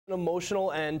An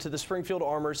emotional end to the Springfield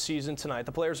Armor season tonight.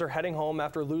 The players are heading home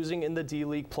after losing in the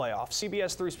D-League playoffs.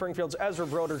 CBS 3 Springfield's Ezra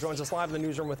Broder joins us live in the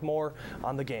newsroom with more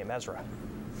on the game. Ezra.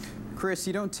 Chris,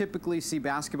 you don't typically see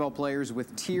basketball players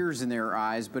with tears in their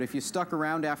eyes, but if you stuck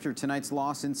around after tonight's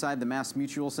loss inside the Mass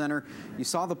Mutual Center, you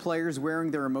saw the players wearing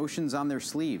their emotions on their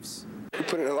sleeves. We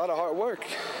put in a lot of hard work.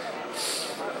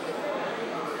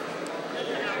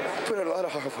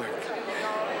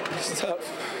 It's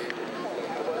tough.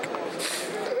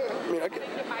 I mean, I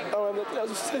don't have nothing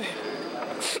else to say.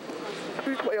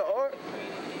 We play hard.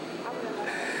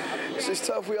 It's just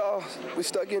tough. We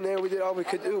stuck in there. We did all we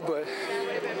could do, but,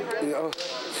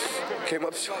 came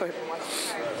up short.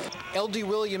 LD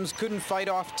Williams couldn't fight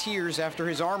off tears after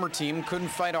his Armor team couldn't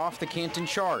fight off the Canton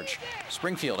Charge.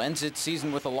 Springfield ends its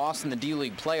season with a loss in the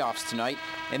D-League playoffs tonight,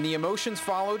 and the emotions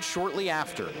followed shortly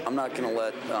after. I'm not going to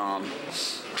let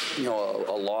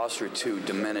a loss or two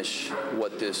diminish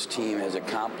what this team has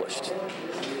accomplished.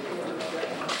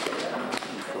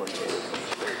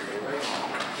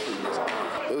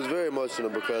 It was very emotional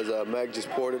because Mac just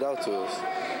poured it out to us.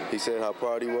 He said how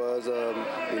proud he was,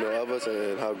 of us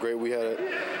and how great we had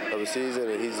of a season,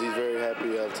 and he's very happy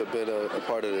to have been a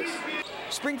part of this.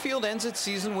 Springfield ends its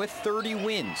season with 30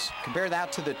 wins. Compare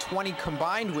that to the 20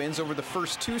 combined wins over the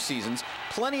first two seasons.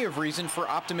 Plenty of reason for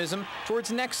optimism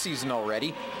towards next season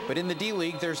already. But in the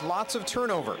D-League, there's lots of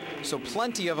turnover, so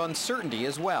plenty of uncertainty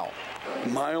as well.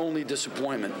 My only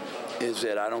disappointment is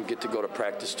that I don't get to go to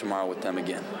practice tomorrow with them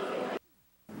again.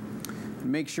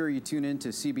 Make sure you tune in to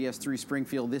CBS 3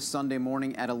 Springfield this Sunday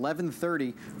morning at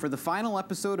 11:30 for the final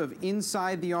episode of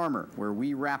Inside the Armor, where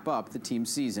we wrap up the team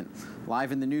season.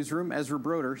 Live in the newsroom, Ezra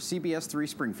Broder, CBS 3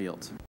 Springfield.